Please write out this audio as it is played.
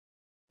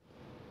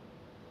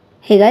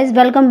Hey guys,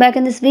 welcome back.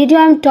 In this video,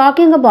 I'm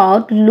talking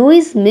about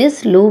Louise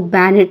Miss Lou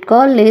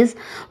Bennett-Coverley's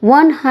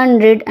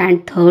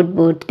 103rd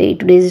birthday.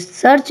 Today's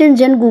search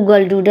engine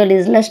Google Doodle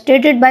is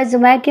illustrated by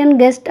Jamaican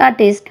guest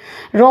artist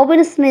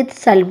Robin Smith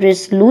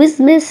celebrates Louise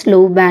Miss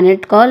Lou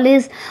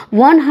Bennett-Coverley's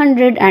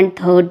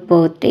 103rd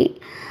birthday.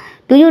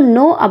 Do you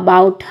know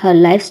about her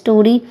life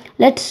story?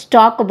 Let's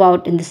talk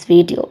about in this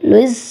video.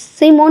 Louise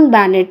Simone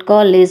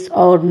Bennett-Coverley,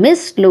 or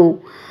Miss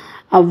Lou,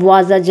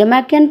 was a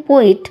Jamaican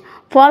poet,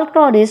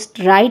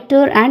 folklorist,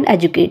 writer, and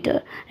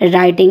educator.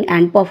 Writing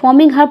and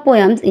performing her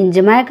poems in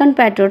Jamaican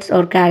Patois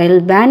or Creole,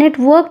 Bennett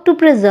worked to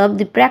preserve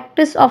the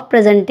practice of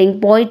presenting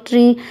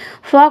poetry,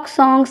 folk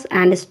songs,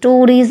 and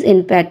stories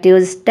in Patois,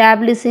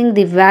 establishing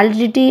the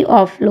validity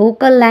of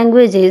local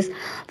languages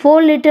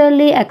for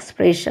literary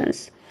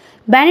expressions.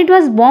 Bennett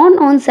was born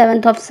on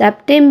 7th of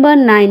September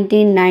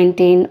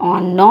 1919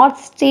 on North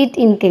Street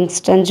in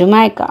Kingston,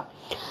 Jamaica.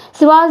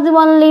 She was the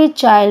only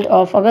child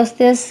of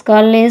Augustus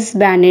Curtis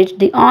Bennett,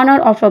 the owner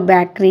of a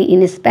bakery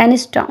in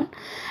Spanish Town,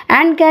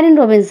 and Karen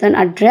Robinson,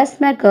 a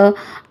dressmaker.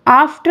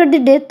 After the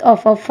death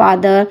of her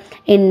father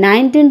in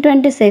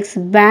 1926,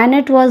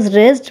 Bennett was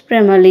raised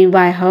primarily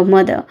by her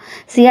mother.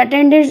 She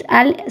attended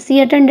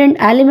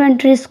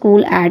elementary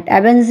school at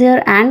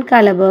Ebenezer and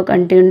Calabar,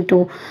 continued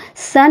to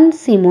San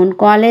Simon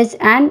College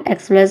and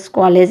Express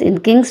College in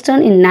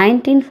Kingston in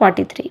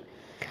 1943.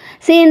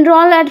 She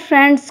enrolled at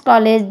Friends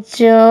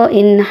College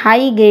in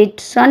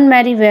Highgate, St.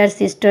 Mary, where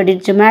she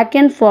studied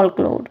Jamaican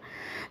folklore.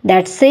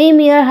 That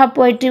same year, her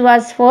poetry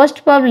was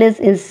first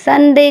published in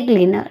Sunday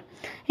Gleaner.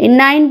 In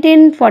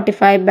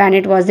 1945,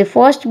 Bennett was the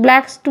first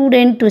black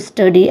student to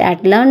study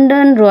at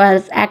London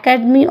Royal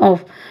Academy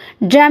of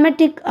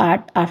Dramatic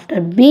Art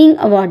after being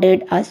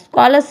awarded a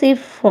scholarship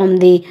from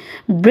the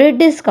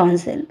British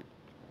Council.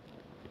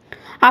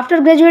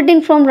 After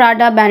graduating from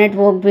RADA, Bennett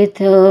worked with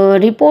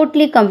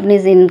reportedly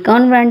companies in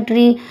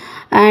Coventry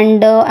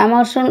and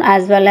Emerson,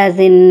 as well as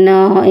in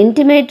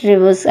intimate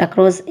reviews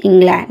across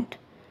England.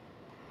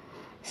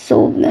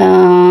 So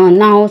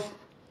now,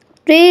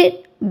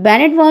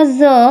 Bennett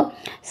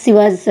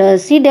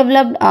she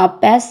developed a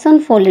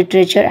passion for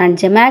literature and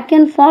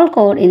Jamaican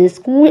folklore in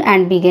school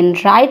and began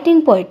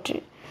writing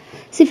poetry.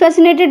 She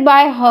fascinated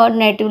by her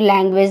native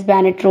language.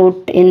 Bennett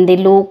wrote in the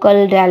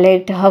local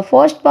dialect. Her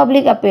first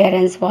public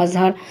appearance was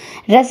her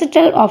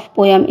recital of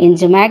poem in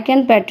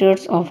Jamaican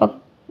Patois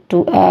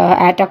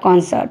at a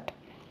concert.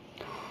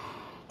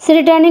 She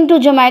returning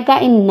to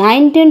Jamaica in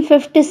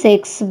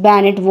 1956.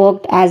 Bennett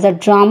worked as a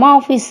drama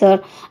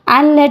officer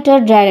and later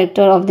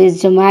director of the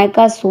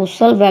Jamaica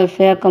Social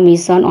Welfare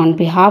Commission. On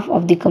behalf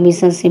of the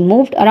commission, she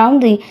moved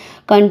around the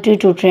country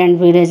to train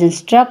village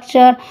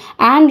instructor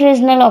and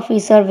regional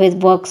officer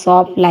with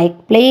workshops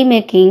like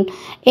playmaking,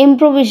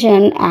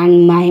 improvisation,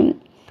 and mime.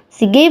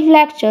 She gave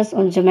lectures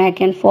on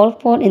Jamaican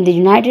folklore in the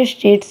United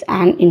States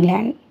and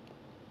England.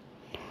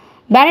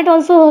 Bennett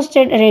also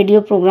hosted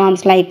radio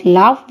programs like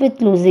Laugh with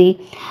Lucy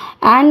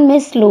and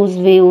Miss Lou's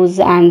Views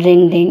and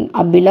Ring Ding,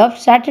 a beloved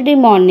Saturday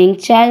morning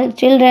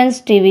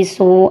children's TV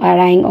show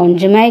airing on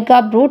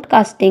Jamaica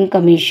Broadcasting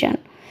Commission.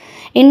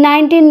 In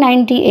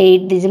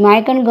 1998, the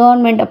Jamaican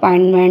government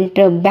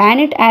appointed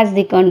Bennett as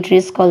the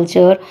country's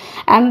culture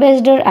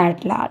ambassador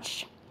at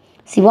large.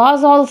 She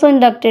was also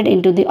inducted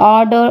into the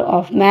Order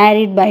of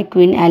Merit by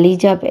Queen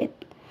Elizabeth.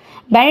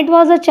 Bennett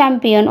was a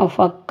champion of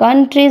her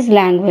country's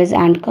language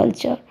and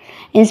culture,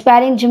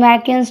 inspiring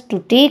Jamaicans to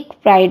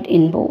take pride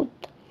in both.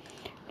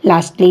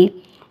 Lastly,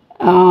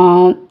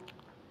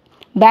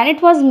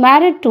 Bennett was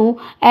married to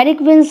Eric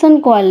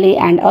Vincent Cooley,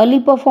 an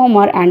early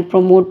performer and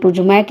promoter to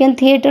Jamaican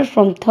theatre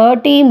from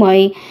 30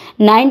 May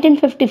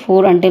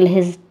 1954 until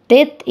his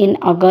death in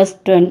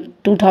August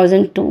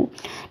 2002.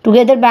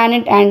 Together,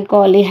 Bennett and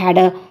Cooley had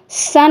a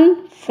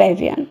son,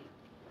 Fabian.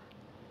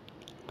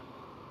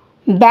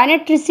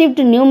 Bennett received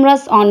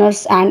numerous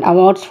honors and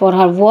awards for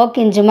her work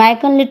in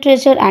Jamaican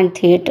literature and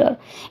theatre.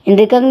 In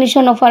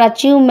recognition of her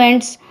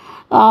achievements,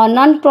 a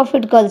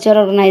non-profit culture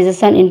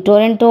organization in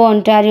Toronto,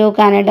 Ontario,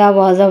 Canada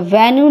was a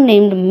venue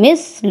named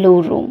Miss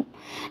Lou Room.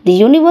 The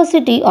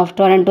University of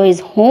Toronto is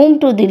home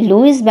to the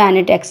Louise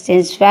Bennett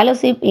Exchange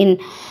Fellowship in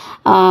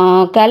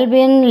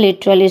Caribbean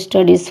Literary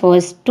Studies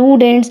for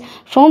students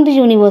from the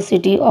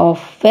University of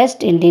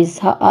West Indies.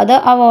 Her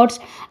other awards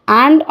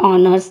and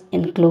honors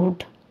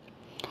include: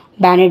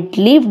 Bennett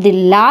lived the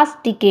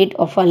last decade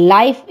of her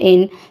life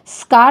in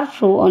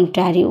Scarborough,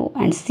 Ontario,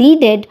 and she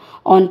died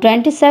on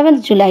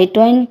 27 July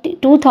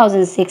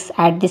 2006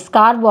 at the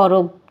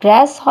Scarborough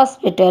Grace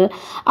Hospital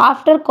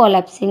after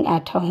collapsing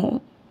at her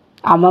home.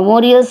 A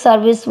memorial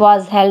service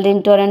was held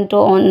in Toronto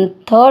on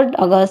 3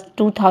 August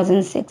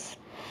 2006,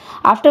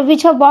 after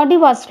which her body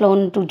was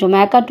flown to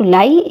Jamaica to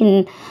lie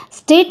in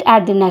state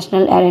at the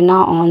National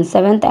Arena on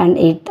 7th and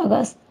 8th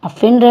August. A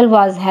funeral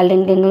was held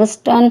in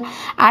Kingston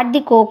at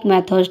the Coke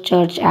Methodist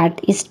Church at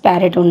East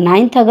Parrot on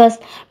 9th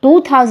August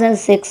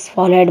 2006,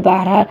 followed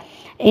by her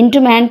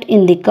interment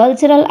in the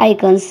Cultural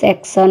Icons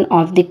section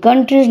of the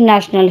country's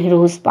National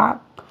Heroes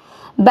Park.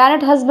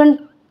 Bennett's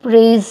husband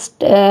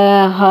praised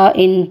her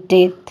in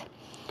death.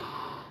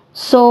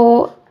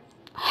 So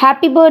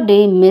Happy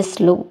birthday, Miss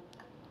Lou.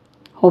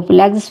 Hope you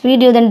like this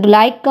video. Then do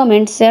like,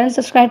 comment, share and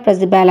subscribe. Press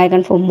the bell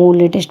icon for more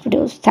latest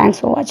videos. Thanks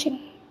for watching.